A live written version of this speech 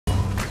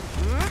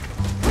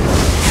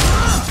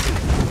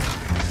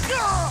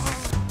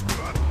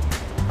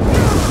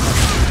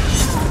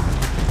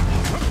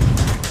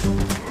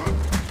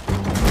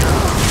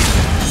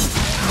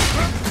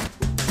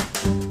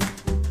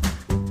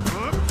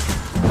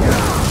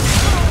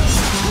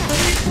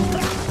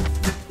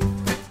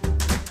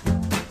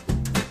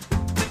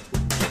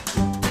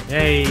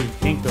Yay,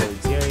 pink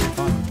builds, yay,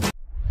 fun.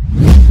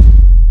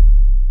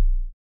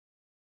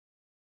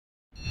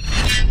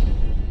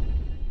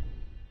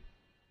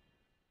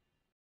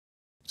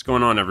 What's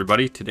going on,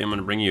 everybody? Today I'm going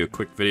to bring you a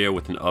quick video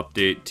with an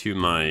update to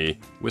my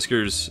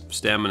Whiskers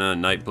Stamina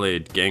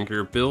Nightblade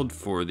Ganker build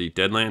for the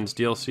Deadlands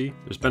DLC.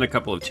 There's been a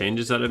couple of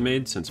changes that I've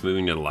made since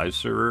moving to the live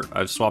server.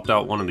 I've swapped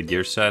out one of the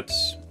gear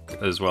sets,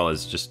 as well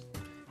as just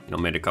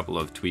made a couple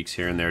of tweaks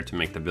here and there to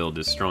make the build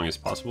as strong as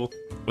possible.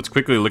 Let's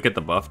quickly look at the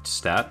buffed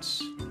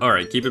stats.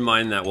 Alright, keep in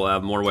mind that we'll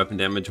have more weapon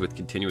damage with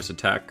continuous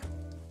attack,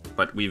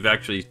 but we've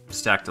actually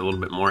stacked a little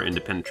bit more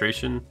into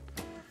penetration.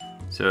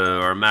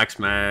 So our max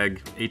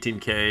mag,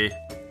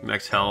 18k,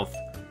 max health,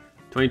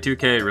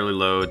 22k, really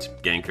low, it's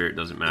Ganker, it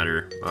doesn't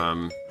matter.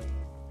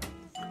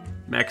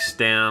 Max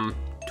stam,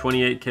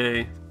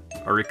 28k.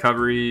 Our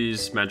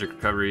recoveries, magic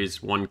recoveries,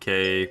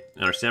 1k,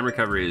 and our stam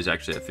recovery is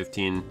actually at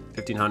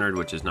 1500,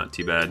 which is not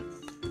too bad.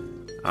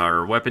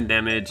 Our weapon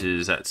damage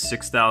is at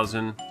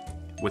 6000.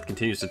 With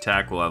continuous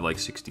attack, we'll have like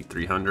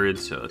 6300,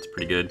 so that's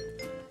pretty good.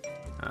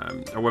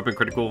 Our weapon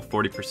critical,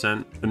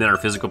 40%, and then our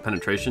physical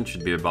penetration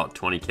should be about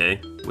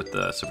 20k with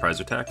the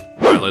surprise attack.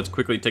 All right, let's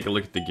quickly take a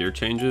look at the gear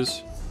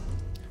changes.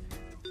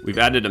 We've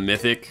added a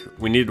mythic.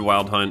 We needed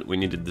Wild Hunt, we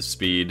needed the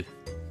speed.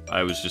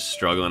 I was just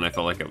struggling. I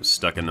felt like I was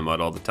stuck in the mud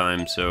all the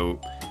time,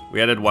 so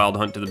we added Wild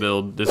Hunt to the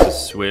build. This is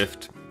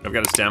Swift. I've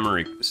got a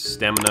stamina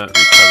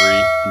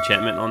recovery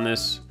enchantment on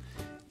this.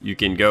 You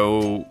can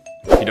go,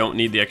 if you don't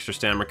need the extra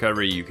stam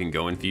recovery, you can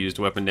go infused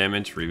weapon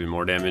damage for even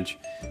more damage.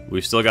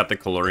 We've still got the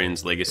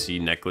Calorian's Legacy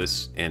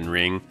necklace and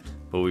ring,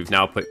 but we've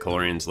now put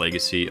Calorian's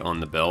Legacy on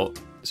the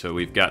belt. So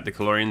we've got the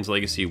Calorian's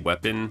Legacy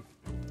weapon,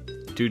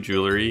 2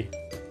 jewelry,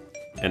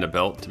 and a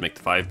belt to make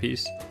the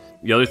 5-piece.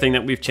 The other thing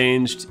that we've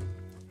changed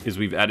is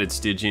we've added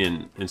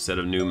Stygian instead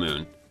of New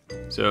Moon.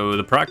 So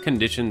the proc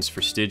conditions for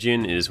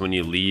Stygian is when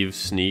you leave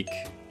sneak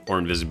or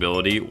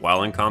invisibility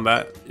while in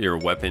combat, your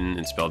weapon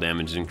and spell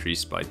damage is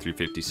increased by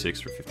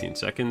 356 for 15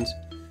 seconds.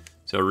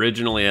 So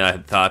originally I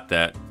had thought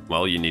that,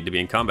 well, you need to be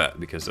in combat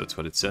because that's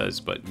what it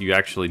says, but you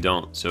actually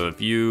don't. So if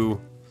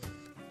you're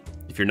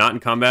not in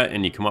combat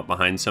and you come up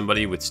behind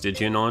somebody with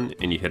Stygian on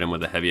and you hit them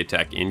with a heavy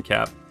attack in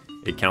cap,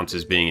 it counts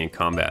as being in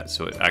combat,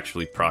 so it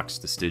actually procs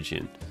the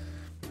Stygian.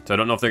 So I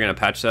don't know if they're going to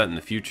patch that in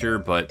the future,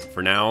 but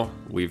for now,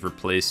 we've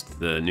replaced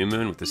the New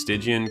Moon with the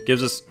Stygian.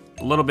 Gives us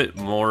a little bit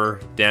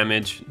more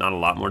damage, not a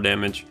lot more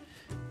damage,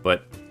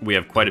 but we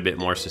have quite a bit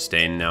more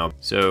sustain now.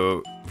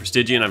 So for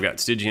Stygian, I've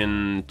got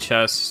Stygian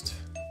chest,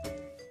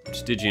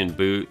 Stygian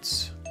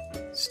boots,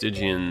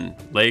 Stygian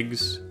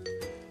legs,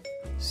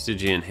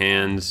 Stygian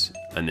hands,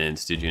 and then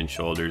Stygian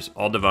shoulders.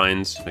 All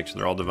divines, make sure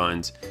they're all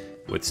divines,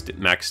 with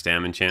max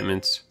stam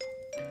enchantments.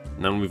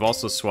 And then we've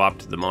also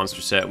swapped the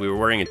monster set. We were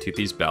wearing a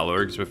 2-piece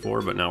Balorgs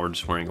before, but now we're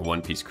just wearing a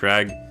 1-piece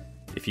Crag.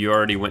 If you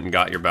already went and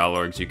got your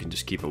Balorgs, you can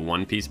just keep a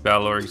 1-piece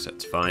Balorgs,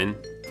 that's fine.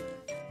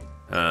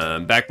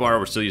 Back bar,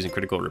 we're still using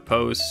critical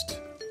riposte.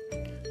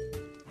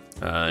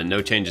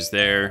 No changes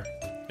there.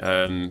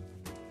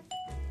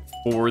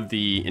 For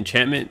the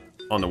enchantment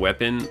on the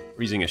weapon,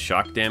 we're using a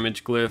shock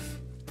damage glyph.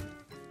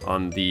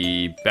 On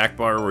the back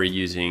bar, we're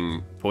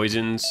using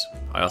poisons.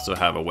 I also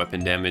have a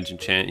weapon damage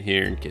enchant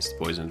here in case the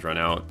poisons run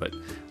out, but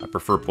I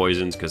prefer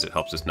poisons because it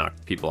helps us knock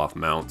people off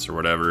mounts or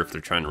whatever. If they're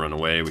trying to run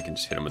away, we can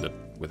just hit them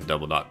with a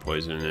double dot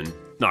poison and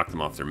knock them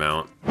off their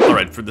mount. All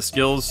right, for the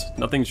skills,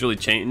 nothing's really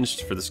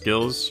changed for the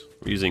skills.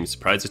 We're using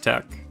surprise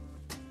attack,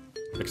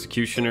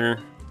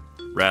 executioner,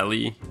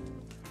 rally,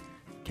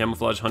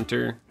 camouflage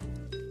hunter,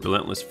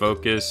 relentless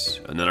focus,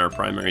 and then our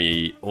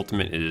primary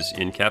ultimate is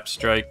in cap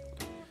strike.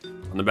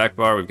 On the back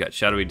bar, we've got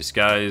Shadowy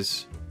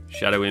Disguise,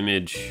 Shadow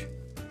Image,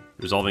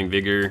 Resolving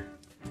Vigor,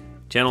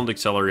 Channeled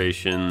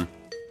Acceleration,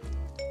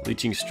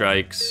 Leeching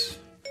Strikes,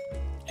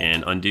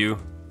 and Undo.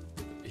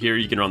 Here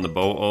you can run the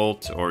Bow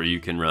ult, or you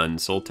can run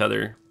Soul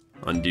Tether.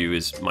 Undo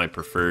is my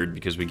preferred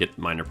because we get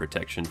minor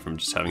protection from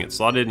just having it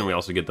slotted, and we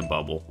also get the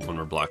bubble when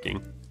we're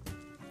blocking.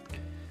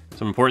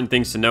 Some important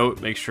things to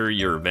note, make sure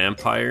you're a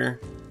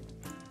Vampire,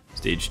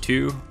 Stage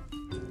 2.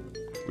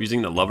 We're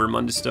using the Lover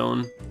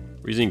Mundstone.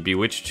 We're using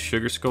Bewitched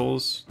Sugar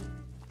Skulls.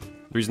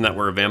 The reason that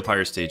we're a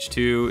Vampire Stage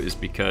 2 is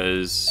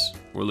because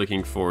we're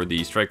looking for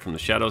the Strike from the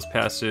Shadows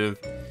passive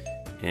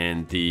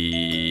and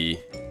the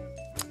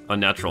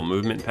Unnatural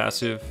Movement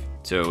passive.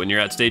 So when you're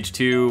at Stage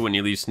 2, when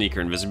you leave Sneak or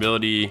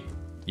Invisibility,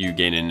 you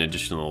gain an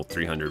additional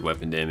 300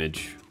 weapon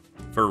damage.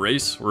 For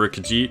race, we're a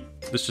Khajiit.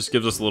 This just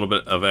gives us a little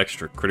bit of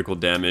extra critical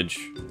damage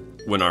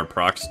when our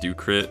procs do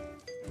crit.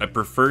 I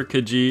prefer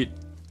Khajiit,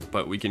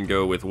 but we can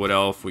go with Wood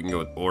Elf, we can go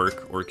with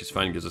Orc. Orc is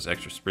fine, gives us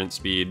extra sprint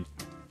speed.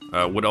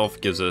 Wood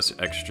Elf gives us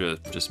extra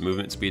just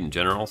movement speed in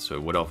general, so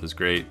Wood Elf is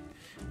great.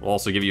 We'll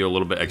also give you a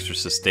little bit extra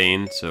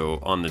sustain, so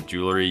on the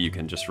jewelry you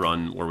can just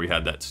run, where we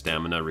had that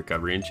stamina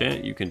recovery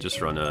enchant, you can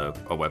just run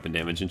a weapon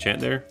damage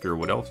enchant there if you're a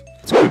Wood Elf.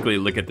 Let's quickly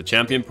look at the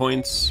champion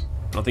points.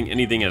 I don't think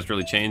anything has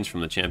really changed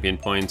from the champion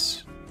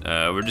points.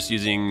 We're just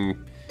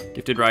using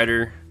Gifted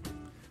Rider,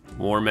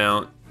 War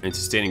Mount, and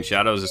Sustaining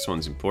Shadows. This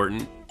one's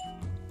important.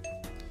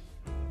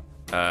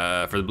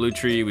 For the blue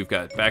tree, we've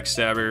got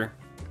Backstabber,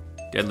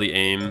 Deadly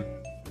Aim,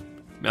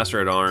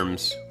 Master at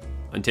Arms,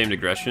 Untamed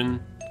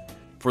Aggression.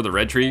 For the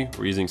red tree,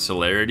 we're using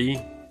Celerity,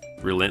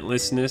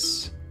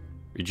 Relentlessness,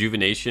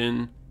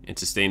 Rejuvenation, and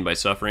Sustained by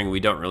Suffering. We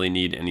don't really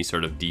need any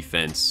sort of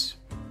defense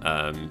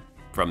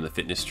from the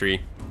fitness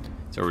tree,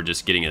 so we're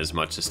just getting as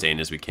much sustain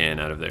as we can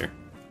out of there.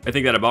 I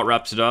think that about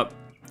wraps it up.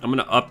 I'm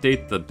going to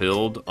update the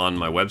build on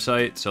my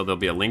website, so there'll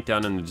be a link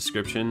down in the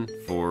description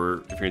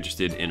for if you're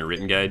interested in a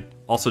written guide.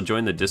 Also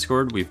join the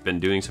Discord. We've been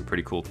doing some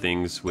pretty cool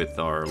things with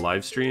our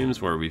live streams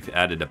where we've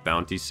added a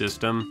bounty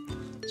system.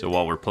 So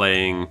while we're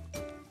playing,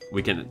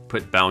 we can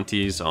put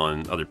bounties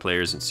on other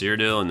players in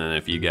Cyrodiil, and then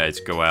if you guys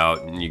go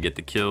out and you get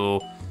the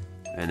kill,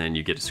 and then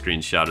you get a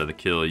screenshot of the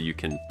kill, you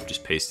can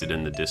just paste it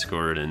in the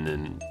Discord, and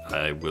then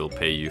I will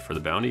pay you for the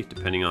bounty,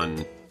 depending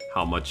on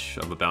how much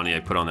of a bounty I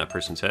put on that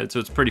person's head. So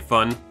it's pretty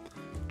fun.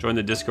 Join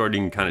the Discord,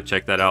 you can kind of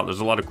check that out. There's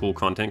a lot of cool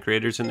content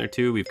creators in there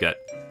too. We've got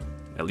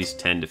at least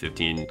 10 to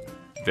 15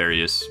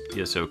 various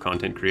ESO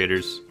content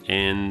creators.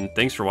 And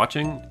thanks for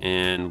watching,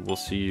 and we'll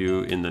see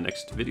you in the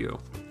next video.